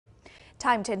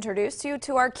Time to introduce you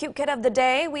to our cute kid of the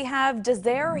day. We have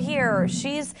Dezare here.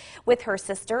 She's with her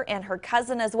sister and her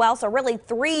cousin as well, so really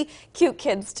 3 cute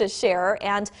kids to share.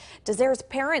 And Dezare's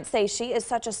parents say she is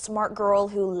such a smart girl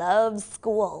who loves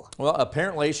school. Well,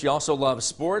 apparently she also loves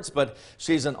sports, but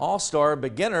she's an all-star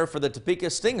beginner for the Topeka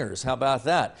Stingers. How about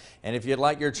that? And if you'd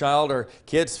like your child or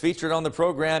kids featured on the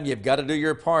program, you've got to do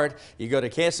your part. You go to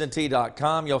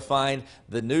KSNT.com, you'll find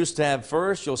the news tab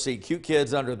first. You'll see cute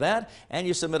kids under that, and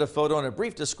you submit a photo and a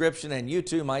brief description, and you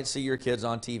too might see your kids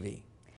on TV.